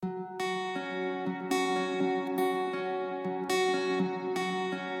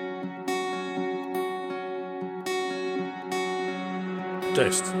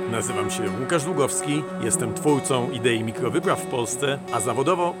Cześć, nazywam się Łukasz Długowski, jestem twórcą idei mikrowypraw w Polsce, a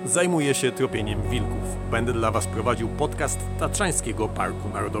zawodowo zajmuję się tropieniem wilków. Będę dla Was prowadził podcast Tatrzańskiego Parku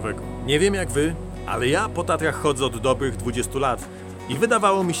Narodowego. Nie wiem jak Wy, ale ja po Tatrach chodzę od dobrych 20 lat i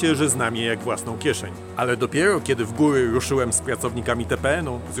wydawało mi się, że znam je jak własną kieszeń. Ale dopiero kiedy w góry ruszyłem z pracownikami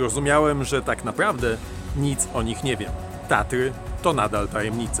TPN-u, zrozumiałem, że tak naprawdę nic o nich nie wiem. Tatry to nadal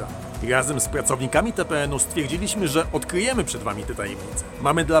tajemnica. Razem z pracownikami TPN-u stwierdziliśmy, że odkryjemy przed Wami te tajemnice.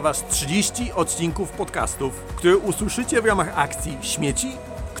 Mamy dla Was 30 odcinków podcastów, które usłyszycie w ramach akcji Śmieci?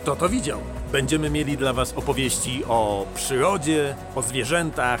 Kto to widział? Będziemy mieli dla Was opowieści o przyrodzie, o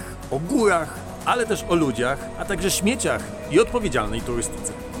zwierzętach, o górach, ale też o ludziach, a także śmieciach i odpowiedzialnej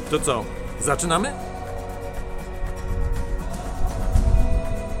turystyce. To co, zaczynamy?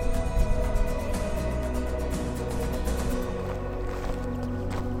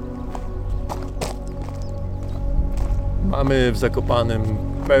 Mamy w Zakopanem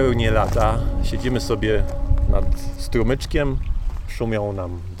pełnię lata, siedzimy sobie nad strumyczkiem, szumią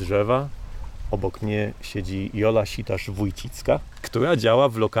nam drzewa. Obok mnie siedzi Jola Sitasz-Wójcicka, która działa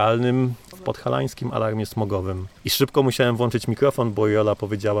w lokalnym, w podhalańskim alarmie smogowym. I szybko musiałem włączyć mikrofon, bo Jola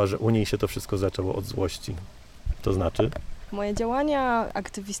powiedziała, że u niej się to wszystko zaczęło od złości. To znaczy? Moje działania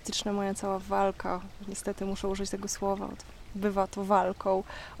aktywistyczne, moja cała walka, niestety muszę użyć tego słowa, bywa to walką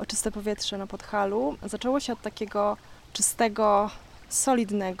o czyste powietrze na Podhalu, zaczęło się od takiego czystego,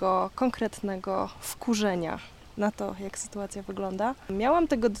 solidnego, konkretnego wkurzenia na to, jak sytuacja wygląda. Miałam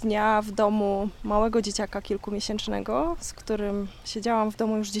tego dnia w domu małego dzieciaka kilkumiesięcznego, z którym siedziałam w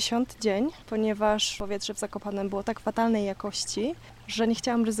domu już 10. dzień, ponieważ powietrze w Zakopanem było tak fatalnej jakości, że nie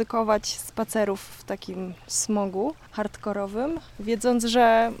chciałam ryzykować spacerów w takim smogu hardkorowym, wiedząc,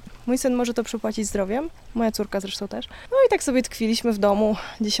 że mój syn może to przypłacić zdrowiem, moja córka zresztą też. No i tak sobie tkwiliśmy w domu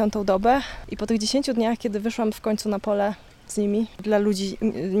 10. dobę i po tych 10 dniach, kiedy wyszłam w końcu na pole z nimi, dla ludzi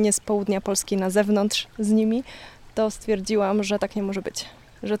nie z południa Polski, na zewnątrz z nimi, to stwierdziłam, że tak nie może być.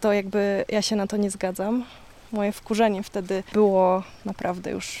 Że to jakby ja się na to nie zgadzam. Moje wkurzenie wtedy było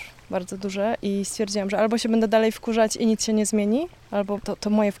naprawdę już bardzo duże i stwierdziłam, że albo się będę dalej wkurzać i nic się nie zmieni, albo to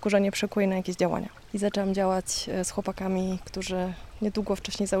moje wkurzenie przekuje na jakieś działania. I zaczęłam działać z chłopakami, którzy niedługo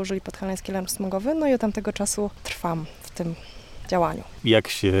wcześniej założyli podhalański alarm smogowy, no i od tamtego czasu trwam w tym działaniu. Jak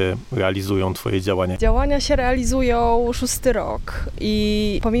się realizują Twoje działania? Działania się realizują 6. rok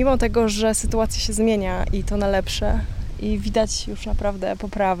i pomimo tego, że sytuacja się zmienia i to na lepsze i widać już naprawdę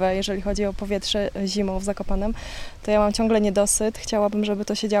poprawę, jeżeli chodzi o powietrze zimą w Zakopanem, to ja mam ciągle niedosyt. Chciałabym, żeby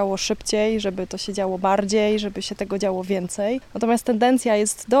to się działo szybciej, żeby to się działo bardziej, żeby się tego działo więcej. Natomiast tendencja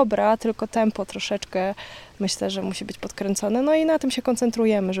jest dobra, tylko tempo troszeczkę myślę, że musi być podkręcone. No i na tym się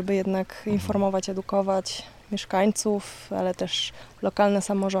koncentrujemy, żeby jednak informować, edukować mieszkańców, ale też lokalne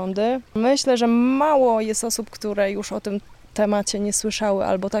samorządy. Myślę, że mało jest osób, które już o tym temacie nie słyszały,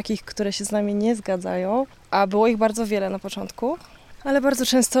 albo takich, które się z nami nie zgadzają, a było ich bardzo wiele na początku, ale bardzo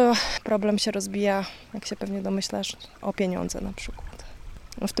często problem się rozbija, jak się pewnie domyślasz, o pieniądze na przykład.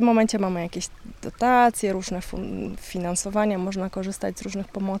 W tym momencie mamy jakieś dotacje, różne finansowania, można korzystać z różnych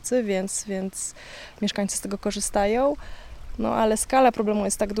pomocy, więc mieszkańcy z tego korzystają. No ale skala problemu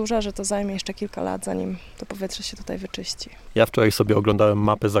jest tak duża, że to zajmie jeszcze kilka lat, zanim to powietrze się tutaj wyczyści. Ja wczoraj sobie oglądałem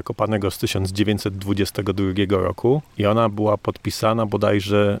mapę Zakopanego z 1922 roku i ona była podpisana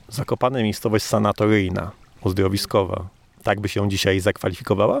bodajże Zakopane miejscowość sanatoryjna, uzdrowiskowa. Tak by się dzisiaj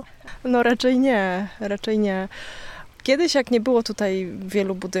zakwalifikowała? No raczej nie. Kiedyś jak nie było tutaj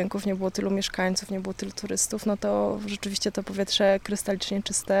wielu budynków, nie było tylu mieszkańców, nie było tylu turystów, no to rzeczywiście to powietrze krystalicznie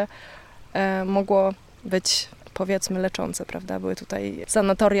czyste mogło być powiedzmy leczące, prawda? Były tutaj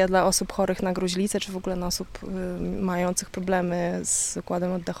sanatoria dla osób chorych na gruźlicę, czy w ogóle na osób mających problemy z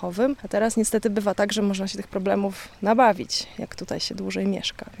układem oddechowym. A teraz niestety bywa tak, że można się tych problemów nabawić, jak tutaj się dłużej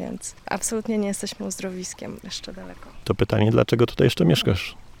mieszka, więc absolutnie nie jesteśmy uzdrowiskiem, jeszcze daleko. To pytanie, dlaczego tutaj jeszcze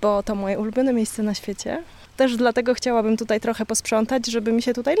mieszkasz? Bo to moje ulubione miejsce na świecie. Też dlatego chciałabym tutaj trochę posprzątać, żeby mi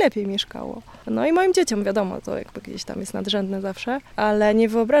się tutaj lepiej mieszkało. No i moim dzieciom, wiadomo, to jakby gdzieś tam jest nadrzędne zawsze, ale nie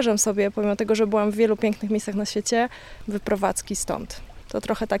wyobrażam sobie, pomimo tego, że byłam w wielu pięknych miejscach na świecie, wyprowadzki stąd. To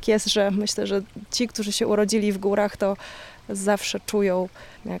trochę tak jest, że myślę, że ci, którzy się urodzili w górach, to zawsze czują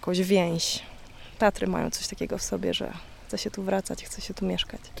jakąś więź. Tatry mają coś takiego w sobie, że chce się tu wracać, chce się tu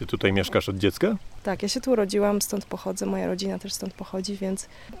mieszkać. Ty tutaj mieszkasz od dziecka? Tak, ja się tu urodziłam, stąd pochodzę, moja rodzina też stąd pochodzi, więc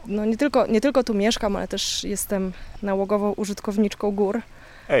no nie tylko tu mieszkam, ale też jestem nałogową użytkowniczką gór.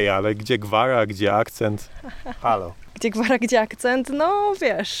 Ej, ale gdzie gwara, gdzie akcent? Halo. Gdzie gwara, gdzie akcent? No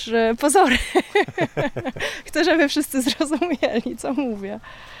wiesz, pozory. Chcę, żeby wszyscy zrozumieli, co mówię.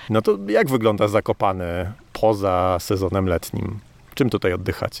 No to jak wygląda Zakopane poza sezonem letnim? Czym tutaj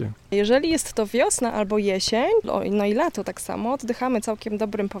oddychacie? Jeżeli jest to wiosna albo jesień, no i lato tak samo, oddychamy całkiem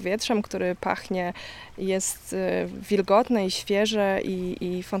dobrym powietrzem, który pachnie, jest wilgotne i świeże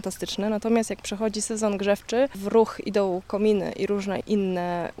i fantastyczne. Natomiast jak przychodzi sezon grzewczy, w ruch idą kominy i różne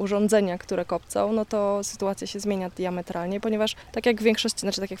inne urządzenia, które kopcą, no to sytuacja się zmienia diametralnie, ponieważ tak jak w większości,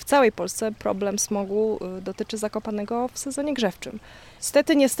 znaczy tak jak w całej Polsce, problem smogu dotyczy Zakopanego w sezonie grzewczym.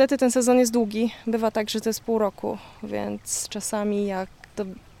 Niestety ten sezon jest długi. Bywa tak, że to jest pół roku, więc czasami jak to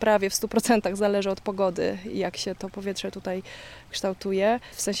prawie w 100% zależy od pogody i jak się to powietrze tutaj kształtuje,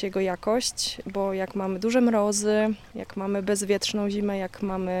 w sensie jego jakość, bo jak mamy duże mrozy, jak mamy bezwietrzną zimę, jak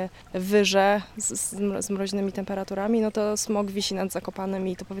mamy wyże z mroźnymi temperaturami, no to smog wisi nad Zakopanem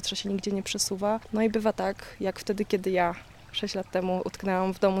i to powietrze się nigdzie nie przesuwa. No i bywa tak, jak wtedy, kiedy ja 6 lat temu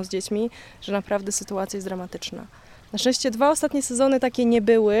utknęłam w domu z dziećmi, że naprawdę sytuacja jest dramatyczna. Na szczęście 2 ostatnie sezony takie nie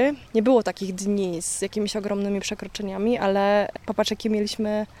były. Nie było takich dni z jakimiś ogromnymi przekroczeniami, ale popatrz,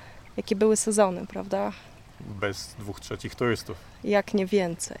 jakie były sezony, prawda? Bez 2/3 turystów. Jak nie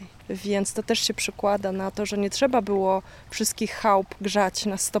więcej. Więc to też się przekłada na to, że nie trzeba było wszystkich chałup grzać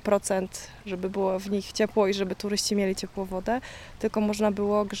na 100%, żeby było w nich ciepło i żeby turyści mieli ciepłą wodę, tylko można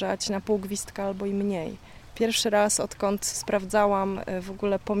było grzać na pół gwizdka albo i mniej. Pierwszy raz, odkąd sprawdzałam w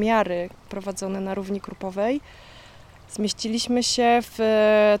ogóle pomiary prowadzone na równi Krupowej, zmieściliśmy się w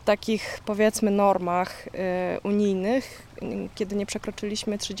takich, powiedzmy, normach unijnych, kiedy nie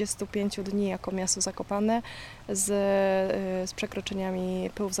przekroczyliśmy 35 dni jako miasto Zakopane z przekroczeniami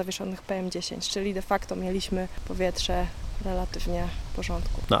pyłów zawieszonych PM10, czyli de facto mieliśmy powietrze relatywnie w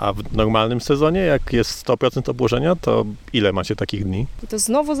porządku. No a w normalnym sezonie, jak jest 100% obłożenia, to ile macie takich dni? I to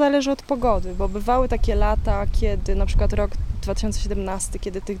znowu zależy od pogody, bo bywały takie lata, kiedy na przykład rok 2017,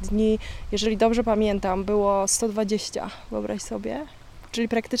 kiedy tych dni, jeżeli dobrze pamiętam, było 120, wyobraź sobie, czyli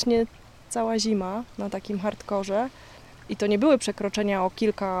praktycznie cała zima na takim hardkorze. I to nie były przekroczenia o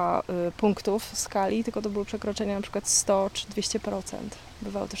kilka punktów w skali, tylko to były przekroczenia na przykład 100 czy 200%.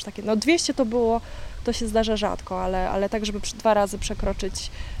 Bywały też takie, 200 to było, to się zdarza rzadko, ale tak, żeby 2 razy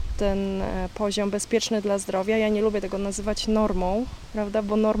przekroczyć ten poziom bezpieczny dla zdrowia. Ja nie lubię tego nazywać normą, prawda,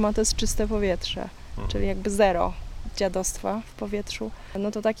 bo norma to jest czyste powietrze, czyli jakby zero dziadostwa w powietrzu.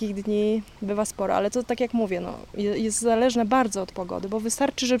 No to takich dni bywa sporo, ale to tak jak mówię, jest zależne bardzo od pogody, bo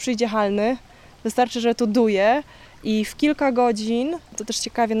wystarczy, że przyjdzie halny, wystarczy, że tu duje i w kilka godzin, to też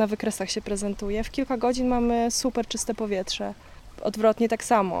ciekawie na wykresach się prezentuje, w kilka godzin mamy super czyste powietrze. Odwrotnie tak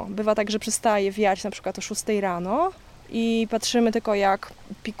samo. Bywa tak, że przestaje wiać na przykład o 6 rano i patrzymy tylko, jak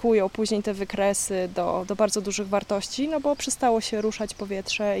pikują później te wykresy do bardzo dużych wartości, no bo przestało się ruszać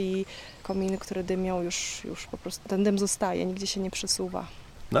powietrze i kominy, które dymią, już po prostu ten dym zostaje, nigdzie się nie przesuwa.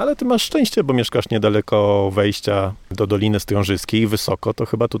 No ale ty masz szczęście, bo mieszkasz niedaleko wejścia do Doliny Strążyskiej, wysoko, to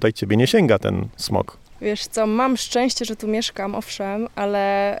chyba tutaj ciebie nie sięga ten smog. Wiesz co, mam szczęście, że tu mieszkam, owszem,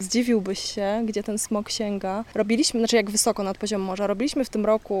 ale zdziwiłbyś się, gdzie ten smog sięga. Jak wysoko nad poziom morza. Robiliśmy w tym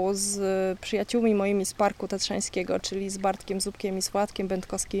roku z przyjaciółmi moimi z Parku Tatrzańskiego, czyli z Bartkiem Zubkiem i z Władkiem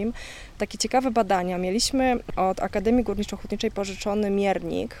Będkowskim, takie ciekawe badania. Mieliśmy od Akademii Górniczo-Hutniczej pożyczony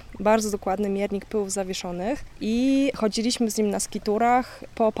miernik, bardzo dokładny miernik pyłów zawieszonych i chodziliśmy z nim na skiturach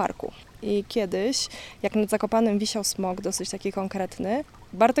po parku. I kiedyś, jak nad Zakopanem wisiał smog, dosyć taki konkretny,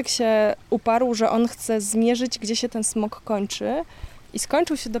 Bartek się uparł, że on chce zmierzyć, gdzie się ten smog kończy i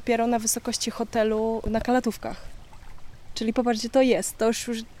skończył się dopiero na wysokości hotelu na Kalatówkach. Czyli popatrz, gdzie to jest. To już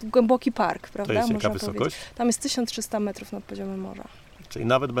głęboki park, prawda? To jest Można jaka wysokość? powiedzieć. Tam jest 1300 metrów nad poziomem morza. Czyli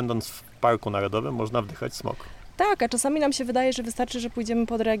nawet będąc w Parku Narodowym można wdychać smog. Tak, a czasami nam się wydaje, że wystarczy, że pójdziemy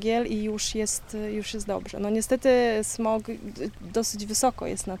pod Regiel i już jest dobrze. No niestety smog dosyć wysoko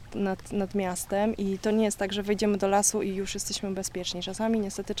jest nad miastem i to nie jest tak, że wejdziemy do lasu i już jesteśmy bezpieczni. Czasami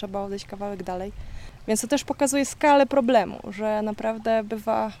niestety trzeba odejść kawałek dalej. Więc to też pokazuje skalę problemu, że naprawdę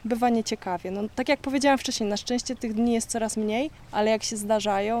bywa nieciekawie. No, tak jak powiedziałam wcześniej, na szczęście tych dni jest coraz mniej, ale jak się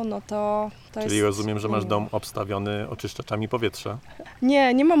zdarzają, no to jest... Czyli rozumiem, że masz dom obstawiony oczyszczaczami powietrza.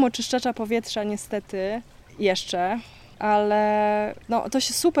 Nie mam oczyszczacza powietrza niestety. Jeszcze, ale to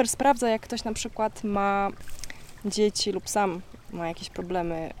się super sprawdza, jak ktoś na przykład ma dzieci lub sam ma jakieś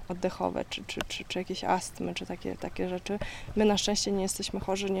problemy oddechowe, czy jakieś astmy, czy takie rzeczy. My na szczęście nie jesteśmy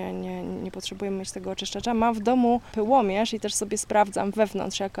chorzy, nie potrzebujemy mieć tego oczyszczacza. Mam w domu pyłomierz i też sobie sprawdzam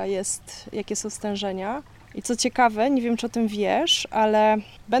wewnątrz, jakie są stężenia. I co ciekawe, nie wiem, czy o tym wiesz, ale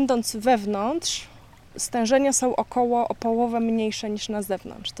będąc wewnątrz, stężenia są o połowę mniejsze niż na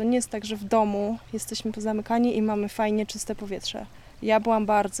zewnątrz. To nie jest tak, że w domu jesteśmy pozamykani i mamy fajnie czyste powietrze. Ja byłam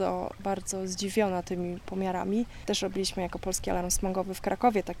bardzo, bardzo zdziwiona tymi pomiarami. Też robiliśmy jako Polski Alarm Smogowy w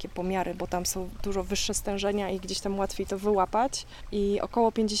Krakowie takie pomiary, bo tam są dużo wyższe stężenia i gdzieś tam łatwiej to wyłapać. I około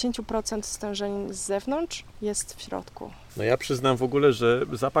 50% stężeń z zewnątrz jest w środku. No ja przyznam w ogóle, że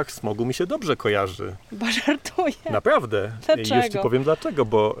zapach smogu mi się dobrze kojarzy. Chyba żartuję. Naprawdę. Dlaczego? I już Ci powiem dlaczego,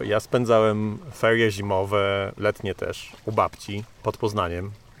 bo ja spędzałem ferie zimowe, letnie też, u babci pod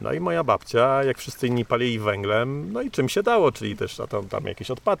Poznaniem. No i moja babcia, jak wszyscy inni palili węglem, no i czym się dało, czyli też tam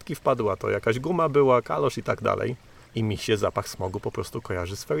jakieś odpadki wpadły, a to jakaś guma była, kalosz i tak dalej. I mi się zapach smogu po prostu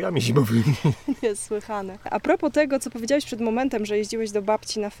kojarzy z feriami zimowymi. Niesłychane. A propos tego, co powiedziałeś przed momentem, że jeździłeś do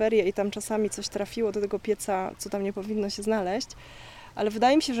babci na ferie i tam czasami coś trafiło do tego pieca, co tam nie powinno się znaleźć, ale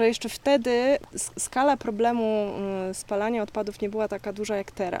wydaje mi się, że jeszcze wtedy skala problemu spalania odpadów nie była taka duża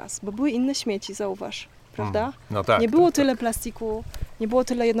jak teraz, bo były inne śmieci, zauważ, prawda? No tak. Nie było tyle plastiku, nie było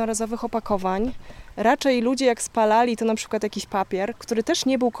tyle jednorazowych opakowań. Raczej ludzie jak spalali, to na przykład jakiś papier, który też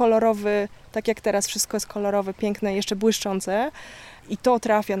nie był kolorowy, tak jak teraz wszystko jest kolorowe, piękne, jeszcze błyszczące. I to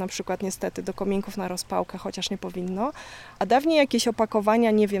trafia na przykład niestety do kominków na rozpałkę, chociaż nie powinno. A dawniej jakieś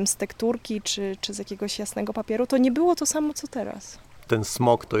opakowania, nie wiem, z tekturki czy z jakiegoś jasnego papieru, to nie było to samo co teraz. Ten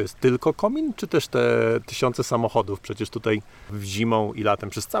smog to jest tylko komin, czy też te tysiące samochodów? Przecież tutaj zimą i latem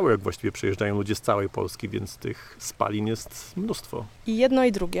przez cały rok właściwie przyjeżdżają ludzie z całej Polski, więc tych spalin jest mnóstwo. I jedno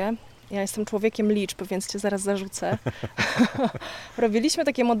i drugie. Ja jestem człowiekiem liczb, więc cię zaraz zarzucę. Robiliśmy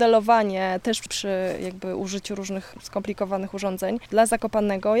takie modelowanie też przy jakby użyciu różnych skomplikowanych urządzeń dla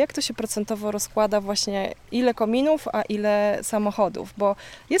Zakopanego, jak to się procentowo rozkłada właśnie ile kominów, a ile samochodów, bo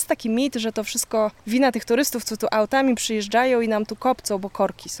jest taki mit, że to wszystko wina tych turystów, co tu autami przyjeżdżają i nam tu kopcą, bo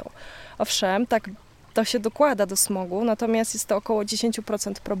korki są. Owszem, tak to się dokłada do smogu, natomiast jest to około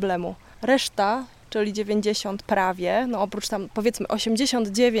 10% problemu. Reszta, czyli 90 prawie, no oprócz tam powiedzmy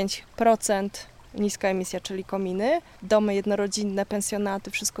 89% niska emisja, czyli kominy, domy jednorodzinne,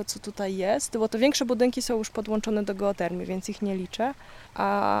 pensjonaty, wszystko co tutaj jest, bo to większe budynki są już podłączone do geotermii, więc ich nie liczę,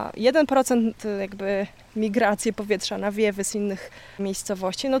 a 1% jakby migracje powietrza, nawiewy z innych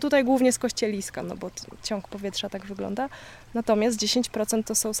miejscowości, no tutaj głównie z Kościeliska, no bo ciąg powietrza tak wygląda, natomiast 10%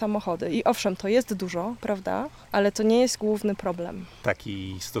 to są samochody i owszem, to jest dużo, prawda, ale to nie jest główny problem.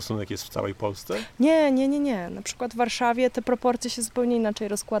 Taki stosunek jest w całej Polsce? Nie. Na przykład w Warszawie te proporcje się zupełnie inaczej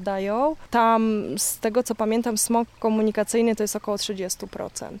rozkładają. Tam, z tego co pamiętam, smog komunikacyjny to jest około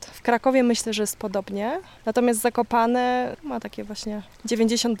 30%. W Krakowie myślę, że jest podobnie, natomiast Zakopane ma takie właśnie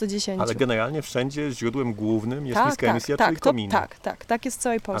 90-10. Ale generalnie wszędzie źródłem głównym jest niska emisja, czyli kominy. Tak jest w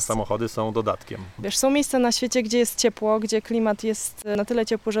całej Polsce. A samochody są dodatkiem. Wiesz, są miejsca na świecie, gdzie jest ciepło, gdzie klimat jest na tyle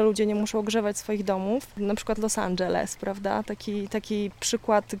ciepły, że ludzie nie muszą ogrzewać swoich domów. Na przykład Los Angeles, prawda? Taki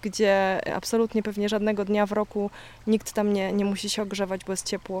przykład, gdzie absolutnie pewnie żadnego dnia w roku nikt tam nie musi się ogrzewać, bo jest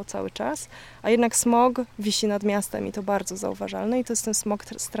ciepło cały czas. A jednak smog wisi nad miastem i to bardzo zauważalne i to jest ten smog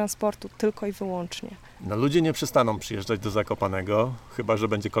z transportu tylko i wyłącznie. No ludzie nie przestaną przyjeżdżać do Zakopanego, chyba że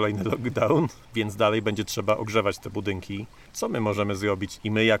będzie kolejny lockdown, więc dalej będzie trzeba ogrzewać te budynki. Co my możemy zrobić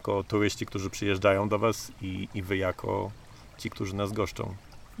i my jako turyści, którzy przyjeżdżają do Was i Wy jako ci, którzy nas goszczą?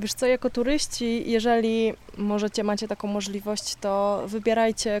 Wiesz co, jako turyści, jeżeli macie taką możliwość, to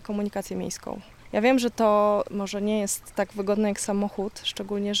wybierajcie komunikację miejską. Ja wiem, że to może nie jest tak wygodne jak samochód,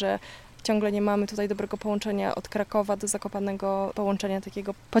 szczególnie, że ciągle nie mamy tutaj dobrego połączenia od Krakowa do Zakopanego, połączenia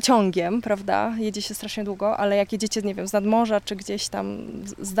takiego pociągiem, prawda? Jedzie się strasznie długo, ale jak jedziecie, nie wiem, z nadmorza czy gdzieś tam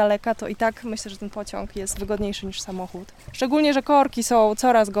z daleka, to i tak myślę, że ten pociąg jest wygodniejszy niż samochód. Szczególnie, że korki są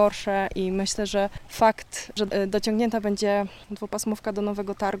coraz gorsze i myślę, że fakt, że dociągnięta będzie dwupasmówka do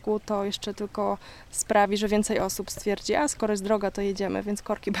Nowego Targu, to jeszcze tylko sprawi, że więcej osób stwierdzi, a skoro jest droga, to jedziemy, więc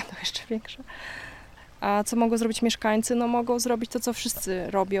korki będą jeszcze większe. A co mogą zrobić mieszkańcy? No mogą zrobić to, co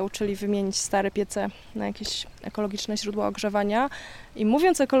wszyscy robią, czyli wymienić stare piece na jakieś ekologiczne źródła ogrzewania. I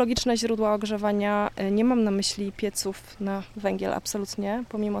mówiąc ekologiczne źródła ogrzewania, nie mam na myśli pieców na węgiel, absolutnie,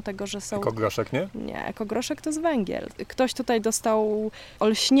 pomimo tego, że są... Ekogroszek, nie? Nie, ekogroszek to jest węgiel. Ktoś tutaj dostał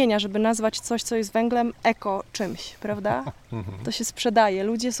olśnienia, żeby nazwać coś, co jest węglem, eko czymś, prawda? To się sprzedaje.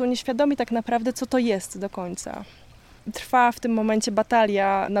 Ludzie są nieświadomi tak naprawdę, co to jest do końca. Trwa w tym momencie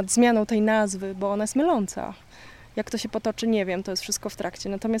batalia nad zmianą tej nazwy, bo ona jest myląca. Jak to się potoczy, nie wiem, to jest wszystko w trakcie.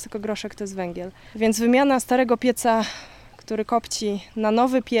 Natomiast ekogroszek to jest węgiel. Więc wymiana starego pieca, który kopci, na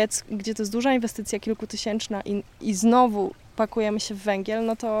nowy piec, gdzie to jest duża inwestycja kilkutysięczna i znowu pakujemy się w węgiel,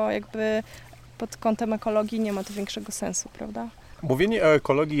 no to jakby pod kątem ekologii nie ma to większego sensu, prawda? Mówienie o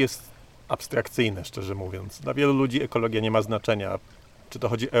ekologii jest abstrakcyjne, szczerze mówiąc. Dla wielu ludzi ekologia nie ma znaczenia. Czy to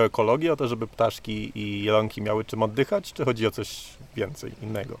chodzi o ekologię, o to, żeby ptaszki i jelonki miały czym oddychać, czy chodzi o coś więcej,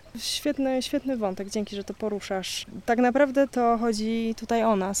 innego? Świetny wątek, dzięki, że to poruszasz. Tak naprawdę to chodzi tutaj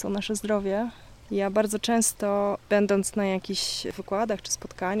o nas, o nasze zdrowie Ja bardzo często, będąc na jakichś wykładach czy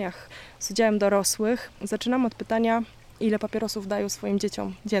spotkaniach z udziałem dorosłych, zaczynam od pytania, ile papierosów dają swoim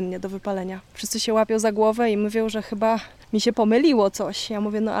dzieciom dziennie do wypalenia. Wszyscy się łapią za głowę i mówią, że chyba mi się pomyliło coś. Ja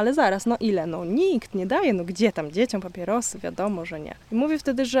mówię, no ale zaraz, no ile? No nikt nie daje, no gdzie tam dzieciom papierosy? Wiadomo, że nie. I mówię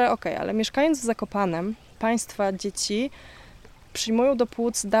wtedy, że okej, ale mieszkając w Zakopanem, państwa dzieci przyjmują do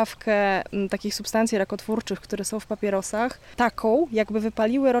płuc dawkę takich substancji rakotwórczych, które są w papierosach, taką, jakby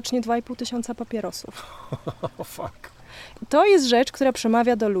wypaliły rocznie 2,5 tysiąca papierosów. Fuck. To jest rzecz, która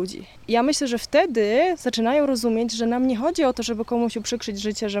przemawia do ludzi. Ja myślę, że wtedy zaczynają rozumieć, że nam nie chodzi o to, żeby komuś uprzykrzyć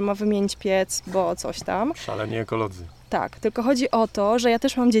życie, że ma wymienić piec, bo coś tam. Szaleni ekolodzy. Tak, tylko chodzi o to, że ja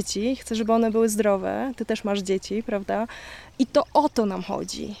też mam dzieci, chcę, żeby one były zdrowe, ty też masz dzieci, prawda? I to o to nam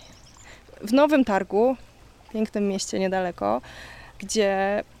chodzi. W Nowym Targu, pięknym mieście niedaleko,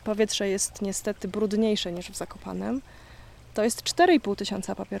 gdzie powietrze jest niestety brudniejsze niż w Zakopanem, to jest 4,5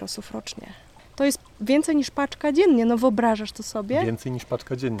 tysiąca papierosów rocznie. To jest więcej niż paczka dziennie, no wyobrażasz to sobie? Więcej niż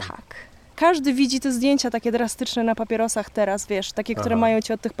paczka dziennie. Tak. Każdy widzi te zdjęcia takie drastyczne na papierosach teraz, wiesz, takie, które mają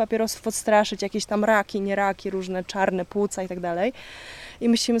cię od tych papierosów odstraszyć, jakieś tam raki, nie raki, różne czarne płuca i tak dalej. I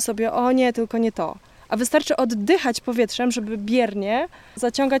myślimy sobie, o nie, tylko nie to. A wystarczy oddychać powietrzem, żeby biernie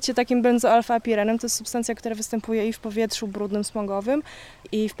zaciągać się takim benzoalfa-pirenem. To jest substancja, która występuje i w powietrzu brudnym, smogowym,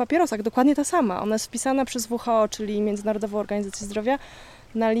 i w papierosach. Dokładnie ta sama. Ona jest wpisana przez WHO, czyli Międzynarodową Organizację Zdrowia,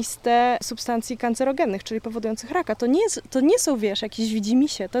 na listę substancji kancerogennych, czyli powodujących raka. To nie są, wiesz, jakieś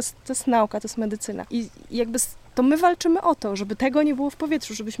widzimisię. To jest nauka, to jest medycyna. I jakby to my walczymy o to, żeby tego nie było w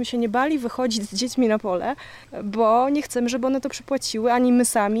powietrzu, żebyśmy się nie bali wychodzić z dziećmi na pole, bo nie chcemy, żeby one to przypłaciły, ani my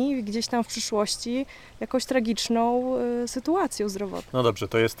sami gdzieś tam w przyszłości jakąś tragiczną sytuacją zdrowotną. No dobrze,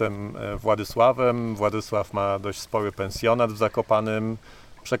 to jestem Władysławem. Władysław ma dość spory pensjonat w Zakopanem.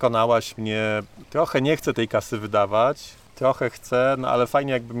 Przekonałaś mnie, trochę nie chcę tej kasy wydawać, trochę chcę, no ale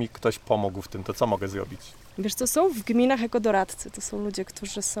fajnie jakby mi ktoś pomógł w tym, to co mogę zrobić? Wiesz co, są w gminach ekodoradcy, to są ludzie,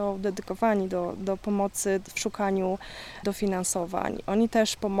 którzy są dedykowani do pomocy w szukaniu dofinansowań. Oni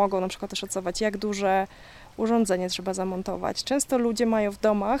też pomogą na przykład oszacować, jak duże urządzenie trzeba zamontować. Często ludzie mają w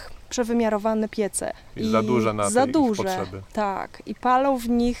domach przewymiarowane piece. I za duże na te ich potrzeby. Tak. I palą w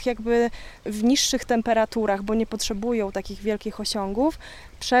nich jakby w niższych temperaturach, bo nie potrzebują takich wielkich osiągów,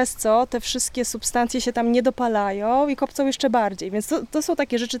 przez co te wszystkie substancje się tam nie dopalają i kopcą jeszcze bardziej. Więc to są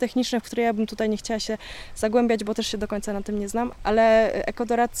takie rzeczy techniczne, w które ja bym tutaj nie chciała się zagłębiać, bo też się do końca na tym nie znam, ale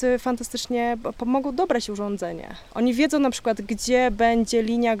ekodoradcy fantastycznie pomogą dobrać urządzenie. Oni wiedzą na przykład, gdzie będzie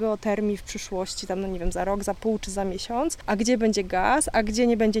linia geotermii w przyszłości, tam no nie wiem, za rok, za pół czy za miesiąc, a gdzie będzie gaz, a gdzie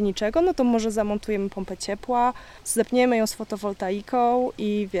nie będzie niczego, no to może zamontujemy pompę ciepła, zepniemy ją z fotowoltaiką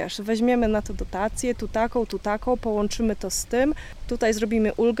i wiesz, weźmiemy na to dotację, tu taką, połączymy to z tym, tutaj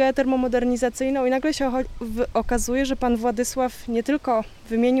zrobimy ulgę termomodernizacyjną i nagle się okazuje, że pan Władysław nie tylko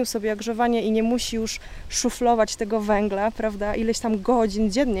wymienił sobie ogrzewanie i nie musi już szuflować tego węgla, prawda, ileś tam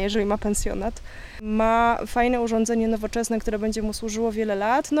godzin dziennie, jeżeli ma pensjonat. Ma fajne urządzenie nowoczesne, które będzie mu służyło wiele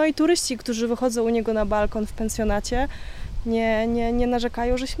lat. No i turyści, którzy wychodzą u niego na balkon w pensjonacie, nie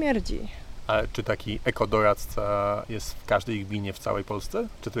narzekają, że śmierdzi. A czy taki ekodoradca jest w każdej gminie w całej Polsce,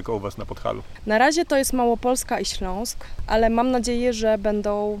 czy tylko u was na Podhalu? Na razie to jest Małopolska i Śląsk, ale mam nadzieję, że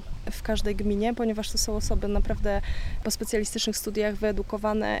będą w każdej gminie, ponieważ to są osoby naprawdę po specjalistycznych studiach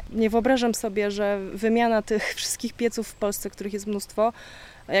wyedukowane. Nie wyobrażam sobie, że wymiana tych wszystkich pieców w Polsce, których jest mnóstwo,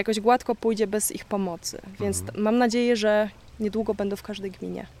 jakoś gładko pójdzie bez ich pomocy. Więc mam nadzieję, że niedługo będą w każdej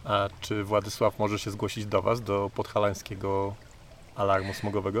gminie. A czy Władysław może się zgłosić do was, do podhalańskiego alarmu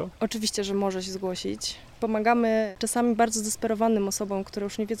smogowego? Oczywiście, że może się zgłosić. Pomagamy czasami bardzo zdesperowanym osobom, które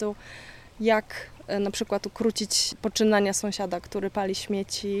już nie wiedzą, jak na przykład ukrócić poczynania sąsiada, który pali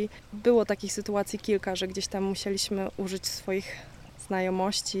śmieci. Było takich sytuacji kilka, że gdzieś tam musieliśmy użyć swoich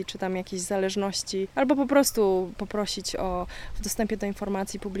znajomości, czy tam jakiejś zależności, albo po prostu poprosić w dostępie do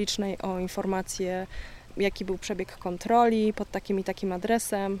informacji publicznej o informację, jaki był przebieg kontroli pod takim i takim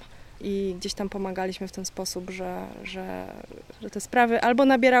adresem. I gdzieś tam pomagaliśmy w ten sposób, że te sprawy albo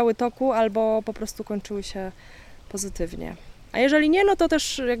nabierały toku, albo po prostu kończyły się pozytywnie. A jeżeli nie, no to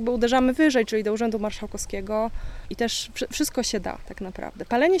też jakby uderzamy wyżej, czyli do Urzędu Marszałkowskiego i też wszystko się da tak naprawdę.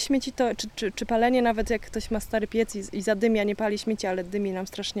 Palenie śmieci to, czy palenie nawet jak ktoś ma stary piec i zadymia, nie pali śmieci, ale dymi nam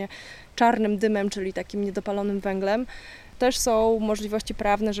strasznie czarnym dymem, czyli takim niedopalonym węglem, też są możliwości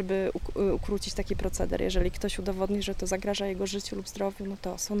prawne, żeby ukrócić taki proceder. Jeżeli ktoś udowodni, że to zagraża jego życiu lub zdrowiu, no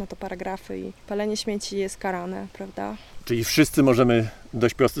to są na to paragrafy i palenie śmieci jest karane, prawda? Czyli wszyscy możemy w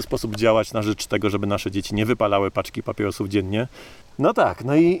dość prosty sposób działać na rzecz tego, żeby nasze dzieci nie wypalały paczki papierosów dziennie. No tak,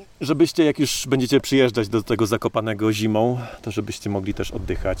 no i żebyście, jak już będziecie przyjeżdżać do tego Zakopanego zimą, to żebyście mogli też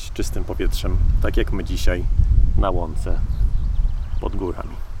oddychać czystym powietrzem, tak jak my dzisiaj na łące pod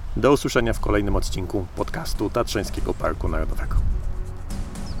górami. Do usłyszenia w kolejnym odcinku podcastu Tatrzańskiego Parku Narodowego.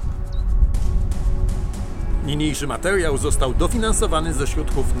 Niniejszy materiał został dofinansowany ze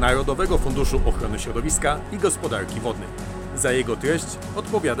środków Narodowego Funduszu Ochrony Środowiska i Gospodarki Wodnej. Za jego treść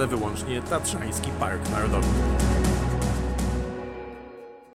odpowiada wyłącznie Tatrzański Park Narodowy.